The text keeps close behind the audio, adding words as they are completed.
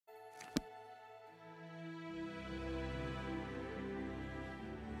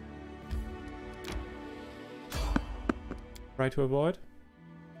Try to avoid.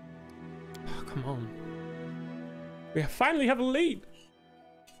 Oh, come on. We finally have a lead.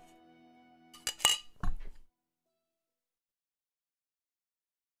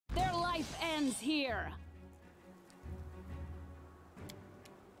 Their life ends here.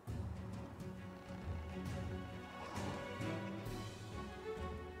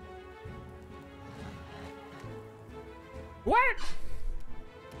 What?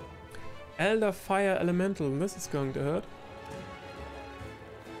 Elder Fire Elemental. This is going to hurt.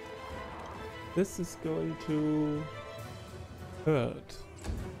 This is going to hurt.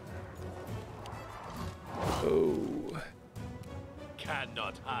 Oh.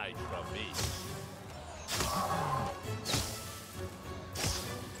 Cannot hide from me.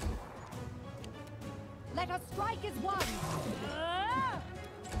 Let us strike as one.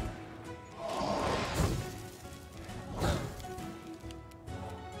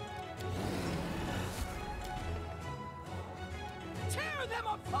 Tear them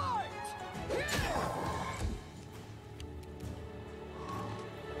apart!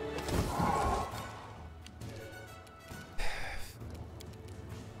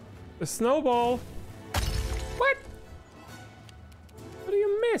 The snowball. What? What do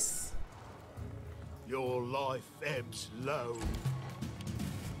you miss? Your life ebbs low.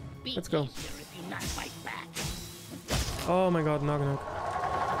 Let's go. If you not fight back. Oh my god, knock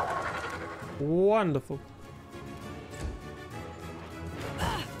knock. Wonderful.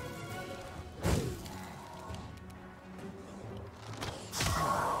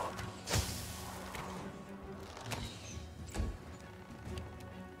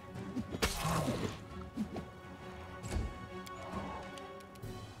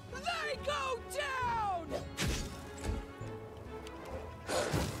 They go down!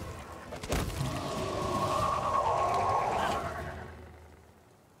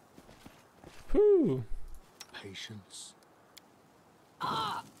 Whew. Patience.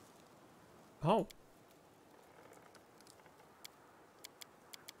 Oh.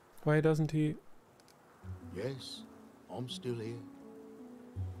 Why doesn't he? Yes, I'm still here.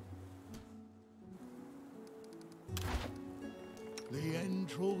 The end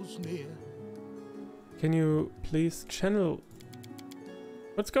draws near. Can you please channel?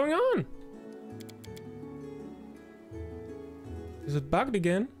 What's going on? Is it bugged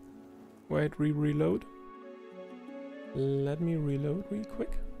again? Wait, reload. Let me reload real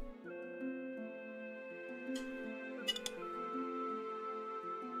quick.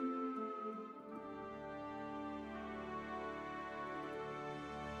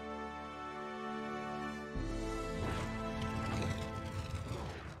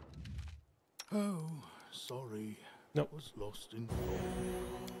 Oh, sorry. Nope. Was lost in thought.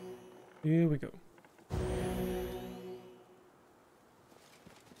 Here we go.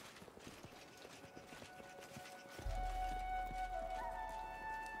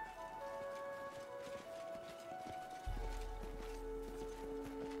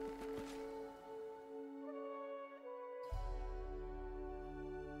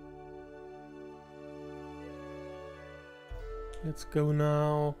 Let's go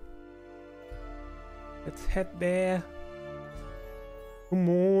now. Let's head there. Come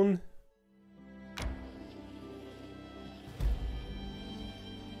on.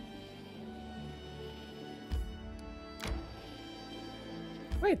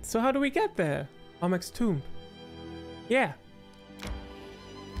 Wait, so how do we get there? Omek's tomb. Yeah.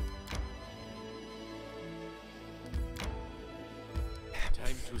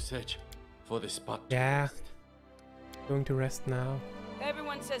 Time to search for the spot. Yeah. Going to rest now.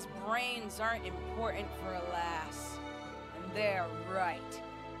 Everyone says brains aren't important for a lass. And they're right.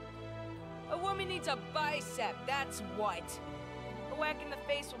 A woman needs a bicep, that's what. A whack in the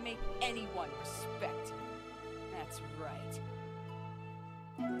face will make anyone respect you. That's right.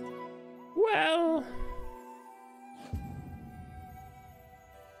 Well...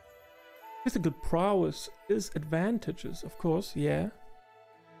 physical prowess is advantageous, of course, yeah.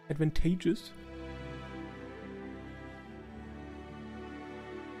 Advantageous.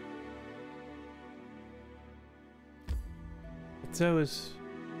 But so is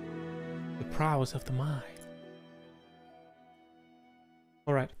the prowess of the mind.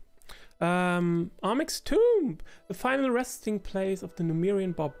 Alright. Amek's tomb! The final resting place of the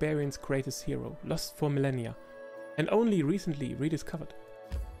Numerian barbarians' greatest hero, lost for millennia, and only recently rediscovered.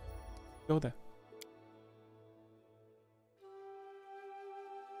 Go there.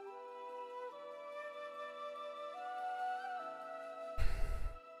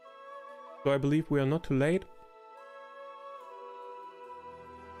 So I believe we are not too late.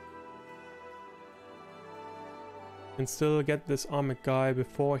 Can still get this Amek guy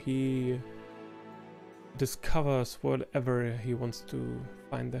before he discovers whatever he wants to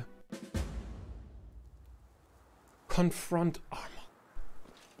find there. Confront armor.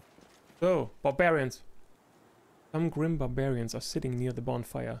 So, barbarians. Some grim barbarians are sitting near the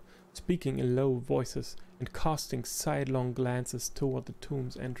bonfire, speaking in low voices and casting sidelong glances toward the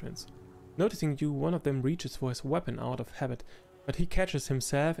tomb's entrance. Noticing you, one of them reaches for his weapon out of habit, but he catches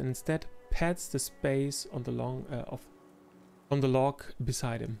himself and instead pats the space on the log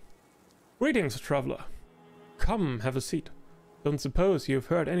beside him. Greetings, traveler. Come, have a seat. Don't suppose you've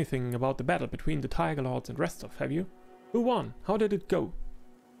heard anything about the battle between the Tiger Lords and Restov, have you? Who won? How did it go?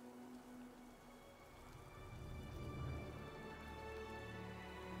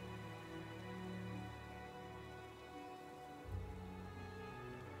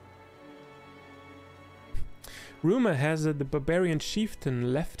 Rumor has it the barbarian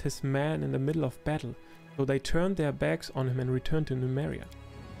chieftain left his men in the middle of battle, so they turned their backs on him and returned to Numeria.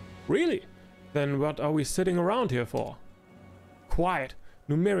 Really? Then what are we sitting around here for? Quiet!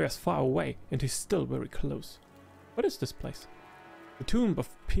 Numeria's far away, and he's still very close. What is this place? The tomb of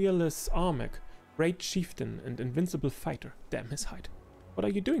peerless Armek, great chieftain and invincible fighter. Damn his height. What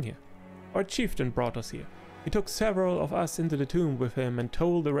are you doing here? Our chieftain brought us here. He took several of us into the tomb with him and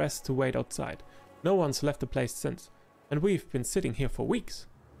told the rest to wait outside. No one's left the place since, and we've been sitting here for weeks.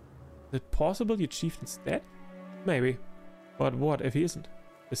 Is it possible your chieftain's dead? Maybe. But what if he isn't?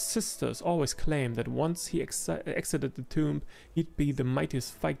 The sisters always claim that once he exited the tomb, he'd be the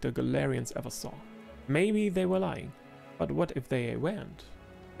mightiest fighter Galarians ever saw. Maybe they were lying. But what if they weren't?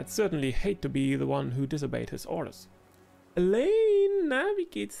 I'd certainly hate to be the one who disobeyed his orders. Elaine, na, wie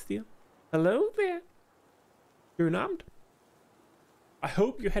geht's dir? Hello there. Guten Abend. I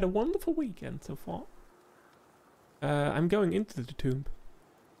hope you had a wonderful weekend so far. I'm going into the tomb.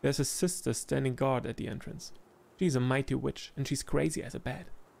 There's a sister standing guard at the entrance. She's a mighty witch, and she's crazy as a bat.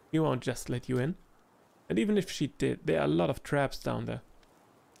 He won't just let you in. And even if she did, there are a lot of traps down there.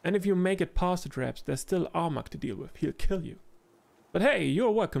 And if you make it past the traps, there's still Armak to deal with. He'll kill you. But hey,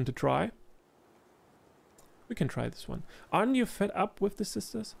 you're welcome to try. We can try this one. Aren't you fed up with the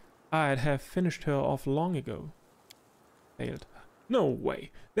sisters? I'd have finished her off long ago. Failed. No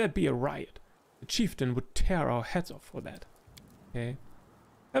way. There'd be a riot. The chieftain would tear our heads off for that. Okay.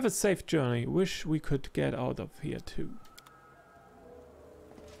 Have a safe journey. Wish we could get out of here too.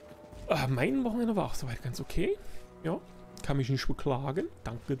 Mein Wochenende war auch soweit ganz okay. Ja, kann mich nicht beklagen.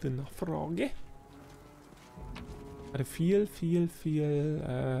 Danke der Nachfrage. Hatte viel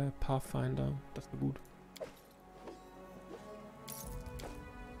Pathfinder. Das war gut.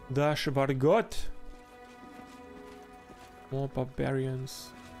 Das war gut. More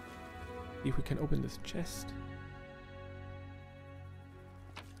barbarians. See if we can open this chest.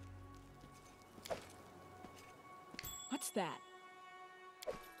 What's that?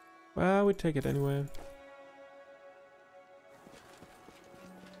 Well, we take it anyway.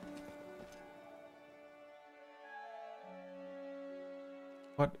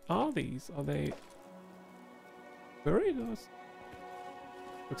 What are these? Are they buried or?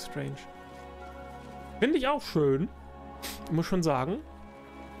 Looks strange. Finde ich auch schön. Muss schon sagen.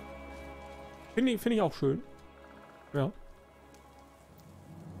 Finde ich auch schön. Ja.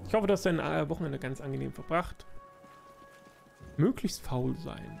 Ich hoffe, du hast dein Wochenende ganz angenehm verbracht. Möglichst faul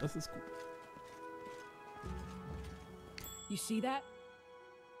sein, das ist gut. You see that?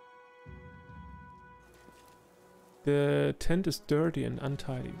 The tent is dirty and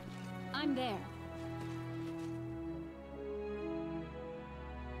untidy. I'm there.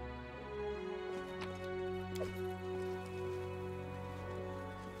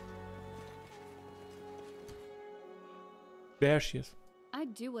 There she is. I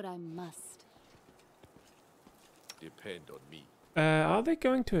do what I must. Depend on me. Are they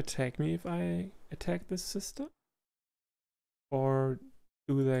going to attack me if I attack this sister? Or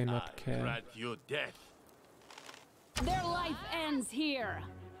do they not care? Grant you death. Their life ends here.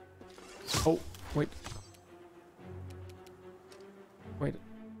 Oh, wait. Wait.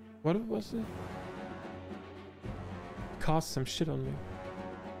 What was it? Cast some shit on me.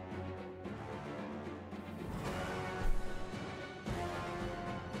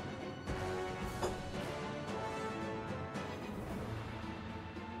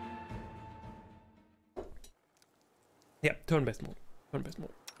 Yeah, turn-based mode. Turn-based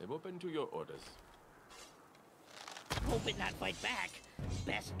mode. I'm open to your orders. Hoping not fight back.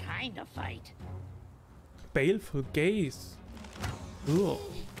 Best kind of fight. Baleful gaze. Ugh.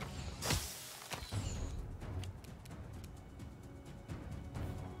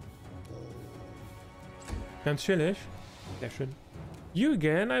 Ganz chillig. Sehr schön. You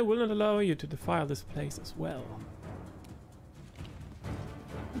again, I will not allow you to defile this place as well.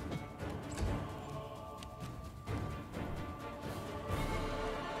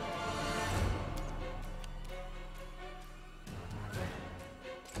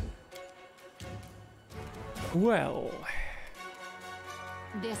 Well.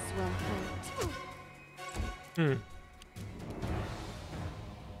 This will hurt.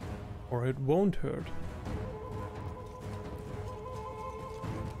 Or it won't hurt.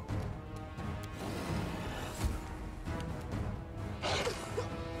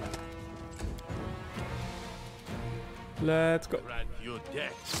 Let's go. Grant your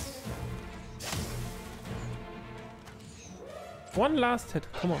death. One last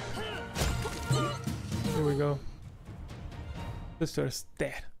hit. Come on. Here we go. Sister is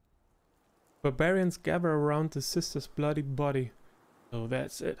dead. Barbarians gather around the sister's bloody body. So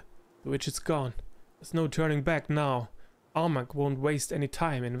that's it. The witch is gone. There's no turning back now. Armak won't waste any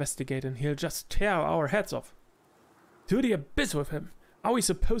time investigating. He'll just tear our heads off. To the abyss with him. Are we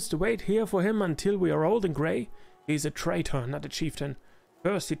supposed to wait here for him until we are old and grey? He's a traitor, not a chieftain.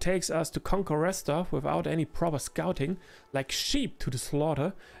 First he takes us to conquer Resta without any proper scouting, like sheep to the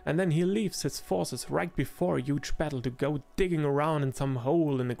slaughter, and then he leaves his forces right before a huge battle to go digging around in some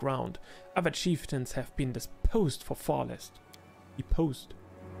hole in the ground. Other chieftains have been deposed for Farlest. Deposed.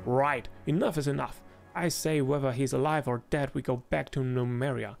 Right, enough is enough. I say whether he's alive or dead, we go back to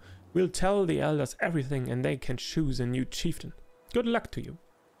Numeria. We'll tell the elders everything and they can choose a new chieftain. Good luck to you.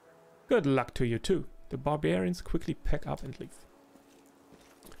 Good luck to you too. The barbarians quickly pack up and leave.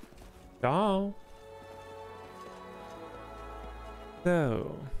 Ciao.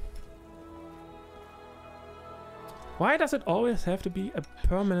 So, why does it always have to be a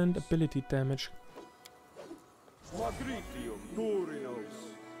permanent ability damage?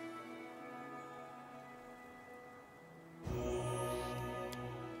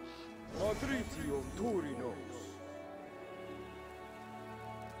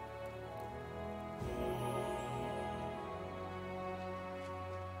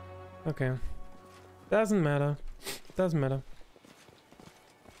 Okay. Doesn't matter. Doesn't matter.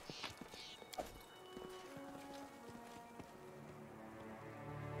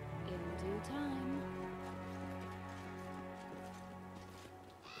 In due time.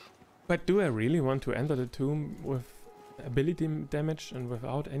 But do I really want to enter the tomb with ability damage and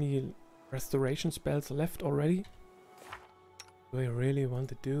without any restoration spells left already? Do I really want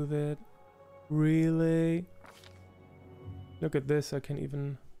to do that? Really? Look at this, I can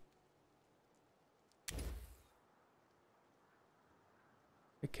even...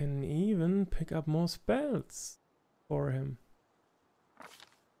 I can even pick up more spells for him.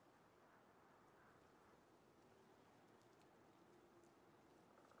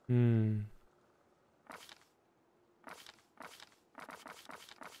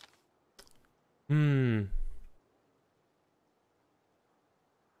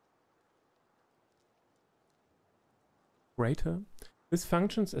 Greater. This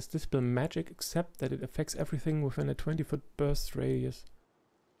functions as dispel magic except that it affects everything within a 20-foot burst radius.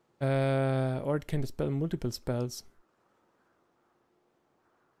 Or it can dispel multiple spells.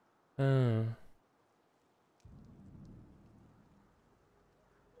 Could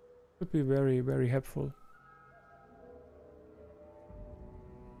be very, very helpful.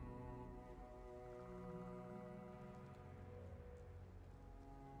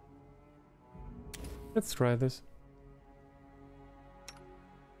 Let's try this.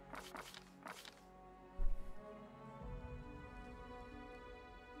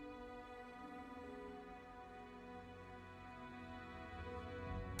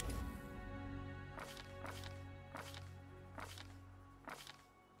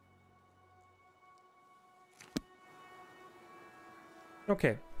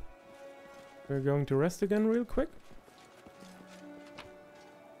 Okay, we're going to rest again real quick.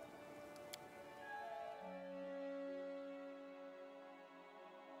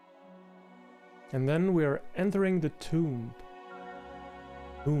 And then we're entering the tomb.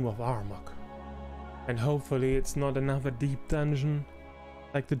 Tomb of Armak. And hopefully it's not another deep dungeon.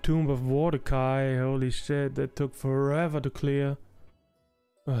 Like the Tomb of Mordecai. Holy shit, that took forever to clear.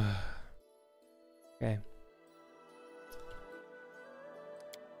 Okay.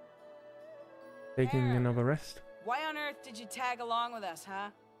 Taking another rest. Why on earth did you tag along with us,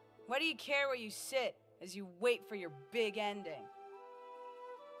 huh? Why do you care where you sit as you wait for your big ending?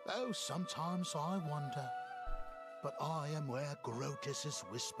 Oh, sometimes I wonder. But I am where Grotus's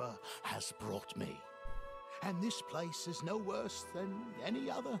whisper has brought me. And this place is no worse than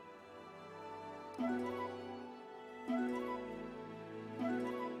any other.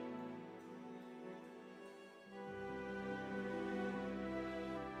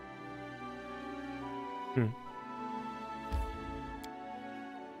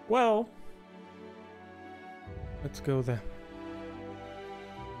 Well, let's go there.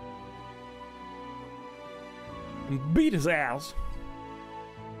 And beat his ass.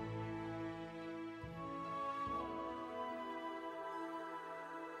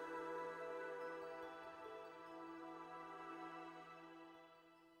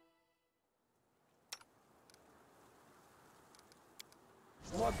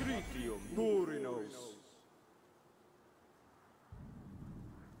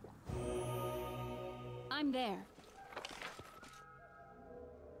 I'm there.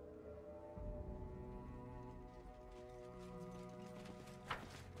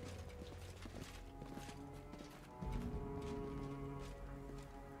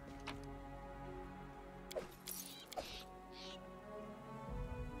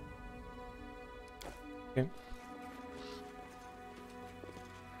 Okay.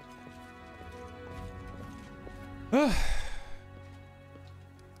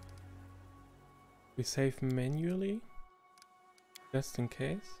 We save manually, just in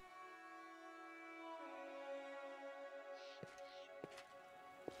case.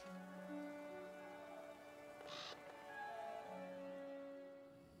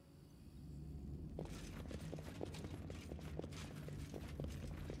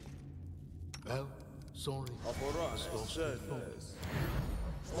 Oh, sorry.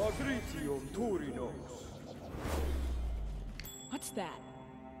 What's that?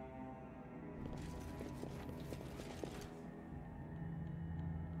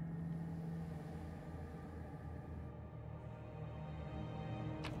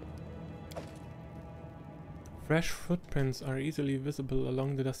 Fresh footprints are easily visible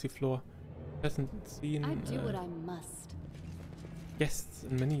along the dusty floor. Hasn't seen I do what I must. guests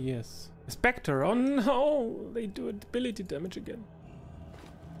in many years. A spectre! Oh no! They do ability damage again.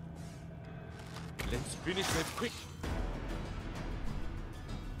 Let's finish them quick.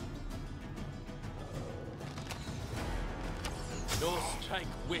 No strike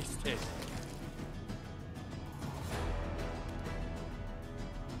wasted.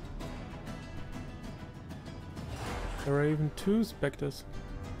 There are even two specters.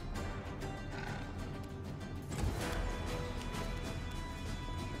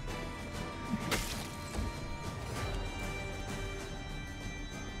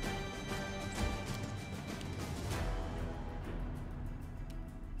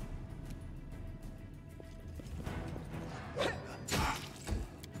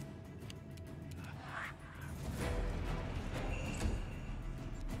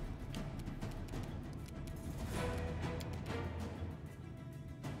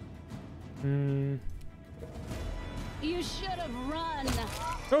 You should have run.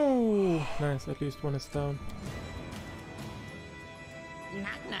 Oh, nice. At least one is down.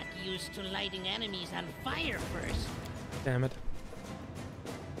 Not used to lighting enemies on fire first. Damn it.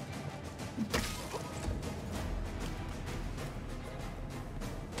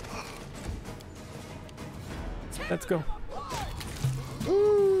 Let's go.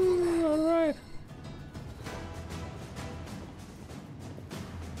 Ooh, all right.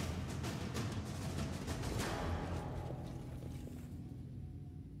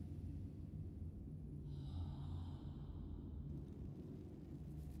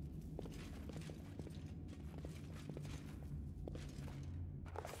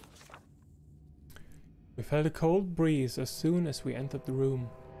 We felt a cold breeze as soon as we entered the room.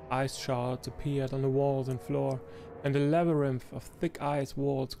 Ice shards appeared on the walls and floor, and a labyrinth of thick ice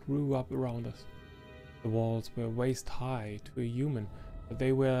walls grew up around us. The walls were waist high to a human, but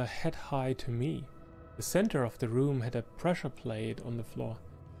they were head high to me. The center of the room had a pressure plate on the floor,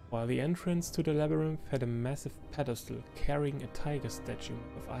 while the entrance to the labyrinth had a massive pedestal carrying a tiger statue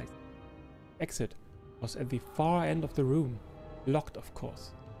of ice. Exit was at the far end of the room, locked of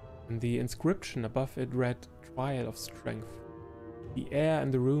course, and the inscription above it read Trial of Strength. The air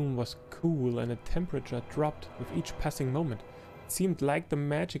in the room was cool and the temperature dropped with each passing moment. It seemed like the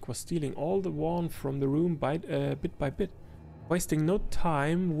magic was stealing all the warmth from the room bit by bit. Wasting no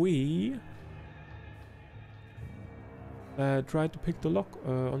time, we tried to pick the lock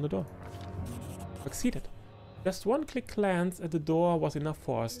on the door. Succeeded. Just one quick glance at the door was enough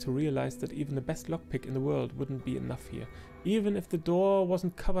for us to realize that even the best lockpick in the world wouldn't be enough here. Even if the door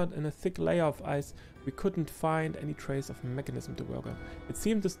wasn't covered in a thick layer of ice, we couldn't find any trace of a mechanism to work on. It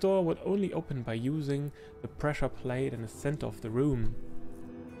seemed this door would only open by using the pressure plate in the center of the room.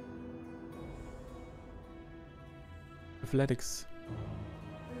 Athletics.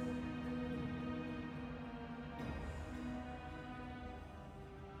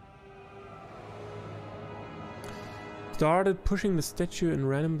 Started pushing the statue in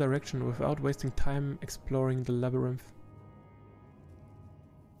random direction without wasting time exploring the labyrinth.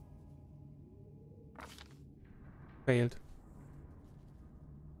 Failed.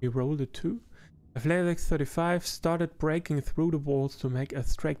 We rolled a 2. Athletics 35 started breaking through the walls to make a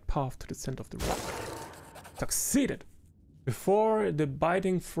straight path to the center of the room. Succeeded! Before the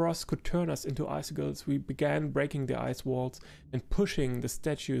biting frost could turn us into icicles, we began breaking the ice walls and pushing the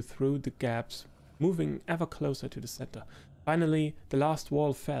statue through the gaps, moving ever closer to the center. Finally, the last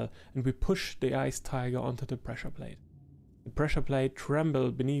wall fell, and we pushed the ice tiger onto the pressure plate. The pressure plate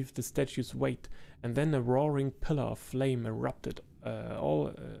trembled beneath the statue's weight, and then a roaring pillar of flame erupted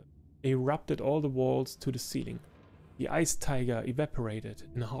all the walls to the ceiling. The ice tiger evaporated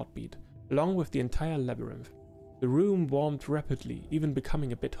in a heartbeat, along with the entire labyrinth. The room warmed rapidly, even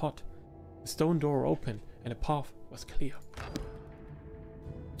becoming a bit hot. The stone door opened, and the path was clear.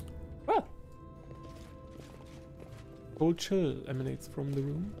 Well, cold chill emanates from the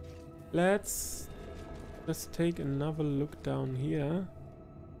room. Let's just take another look down here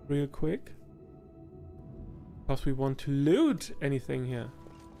real quick, because we want to loot anything here.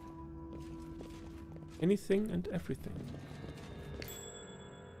 Anything and everything.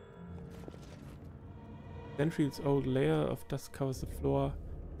 Sentry's old layer of dust covers the floor.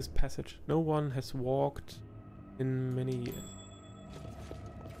 This passage. No one has walked in many years.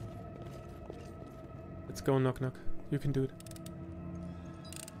 Let's go, knock knock. You can do it.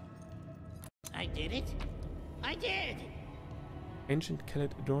 I did it. I did. Ancient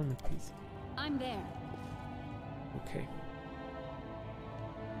Kellet adornment piece. I'm there. Okay.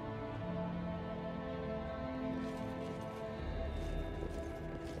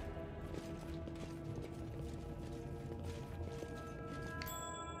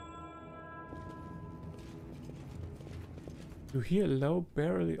 You hear a low,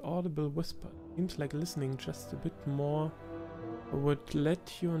 barely audible whisper. Seems like listening just a bit more would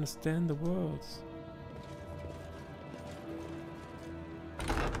let you understand the words.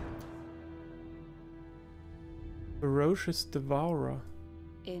 Ferocious Devourer.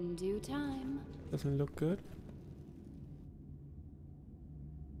 In due time. Doesn't look good.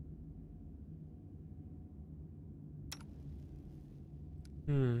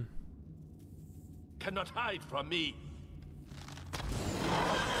 Cannot hide from me.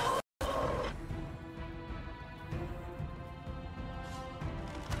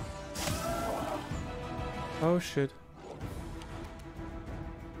 Oh shit.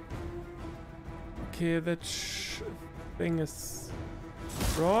 Okay, that thing is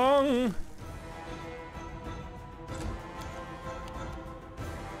wrong.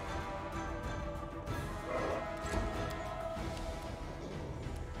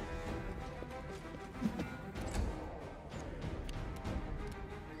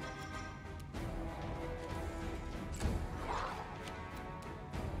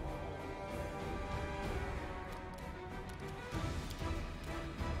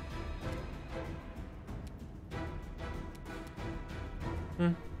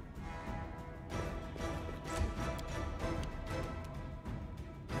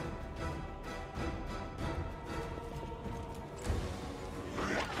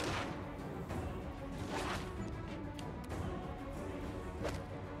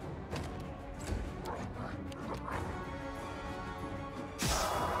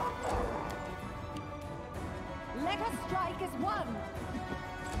 Let us strike as one.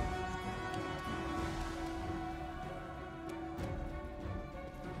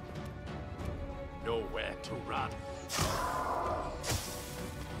 Nowhere to run.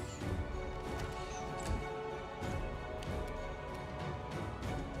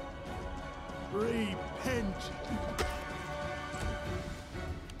 Repent!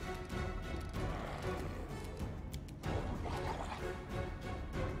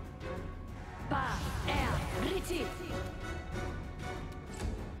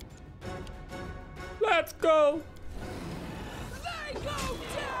 Let's go! They go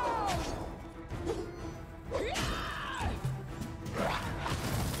down!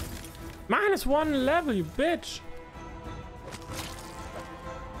 -1 level, you bitch!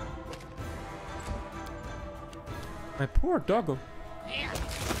 My poor doggo.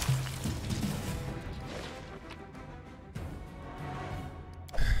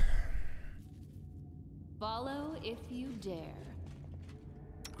 Follow if you dare.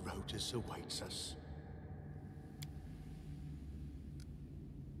 Grotus awaits us.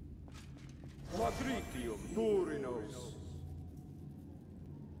 Quadritium Durinos.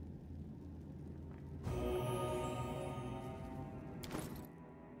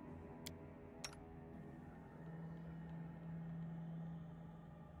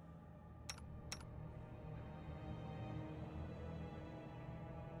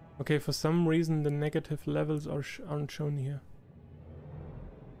 Okay, for some reason the negative levels aren't shown here.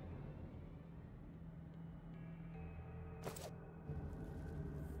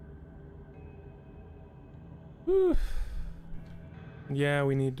 Whew. Yeah,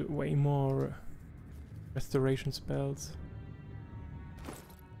 we need way more restoration spells.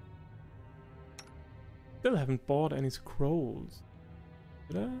 Still haven't bought any scrolls.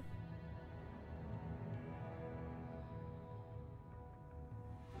 Did I?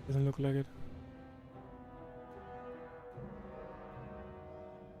 Doesn't look like it.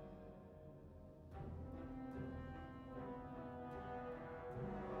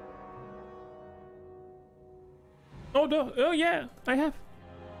 Oh no! Oh yeah, I have.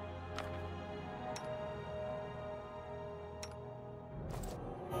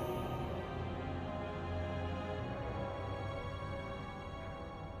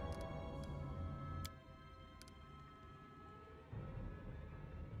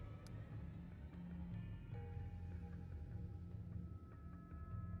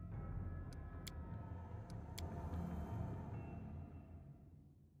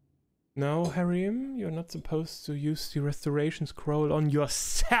 No, Harryam, you're not supposed to use the restoration scroll on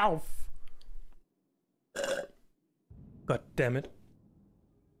yourself. God damn it.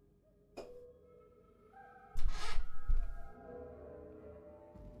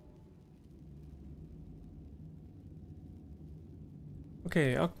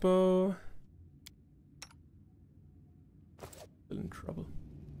 Okay, Akbo. Still in trouble.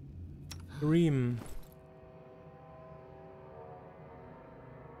 Reem.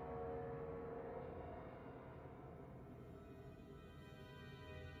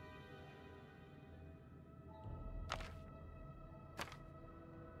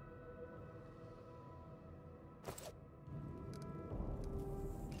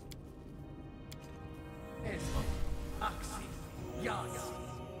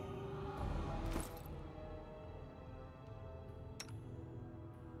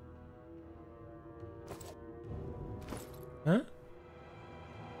 Huh?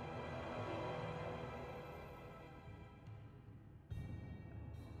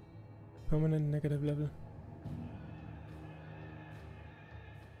 Permanent negative level.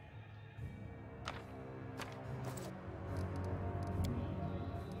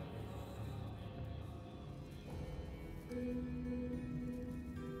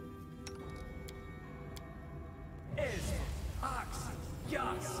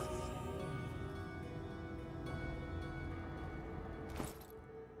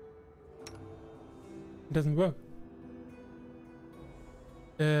 It doesn't work.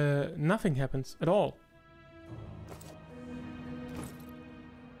 Nothing happens at all.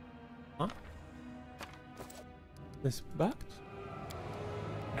 Huh? This bugged?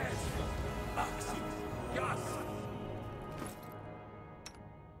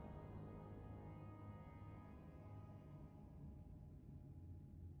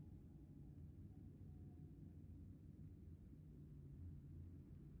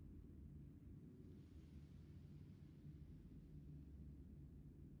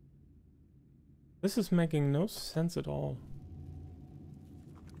 This is making no sense at all.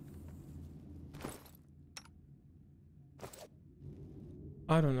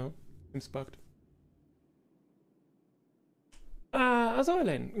 I don't know. It's bugged. Also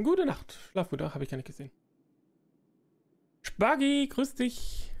Elaine, gute Nacht. Schlaf gut, habe ich gar nicht gesehen. Spaggy, grüß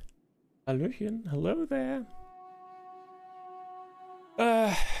dich. Hallöchen, hello there.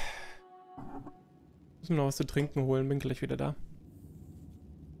 Muss mir noch was zu trinken holen, bin gleich wieder da.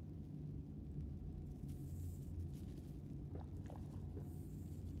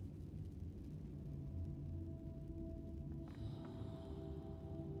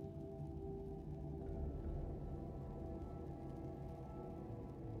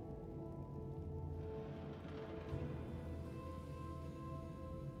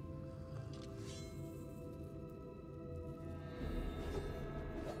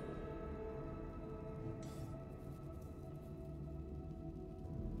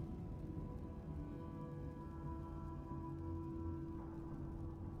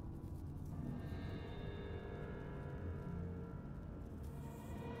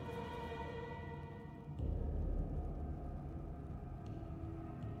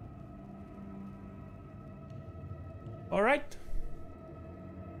 Alright.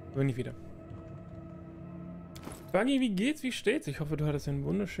 Bin ich wieder. Buggy, wie geht's? Wie steht's? Ich hoffe, du hattest ein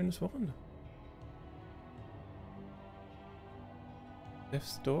wunderschönes Wochenende. Death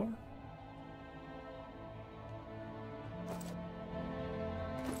Store?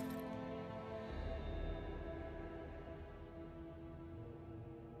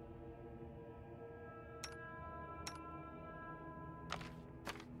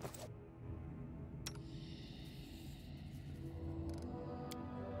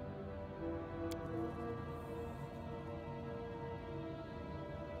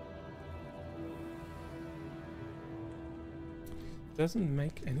 Doesn't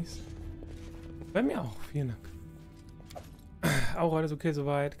make any sense. Bei mir auch, vielen Dank. Auch alles okay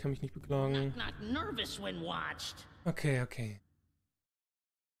soweit, kann mich nicht beklagen. Not nervous when watched. Okay, okay.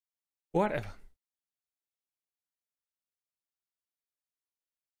 Whatever.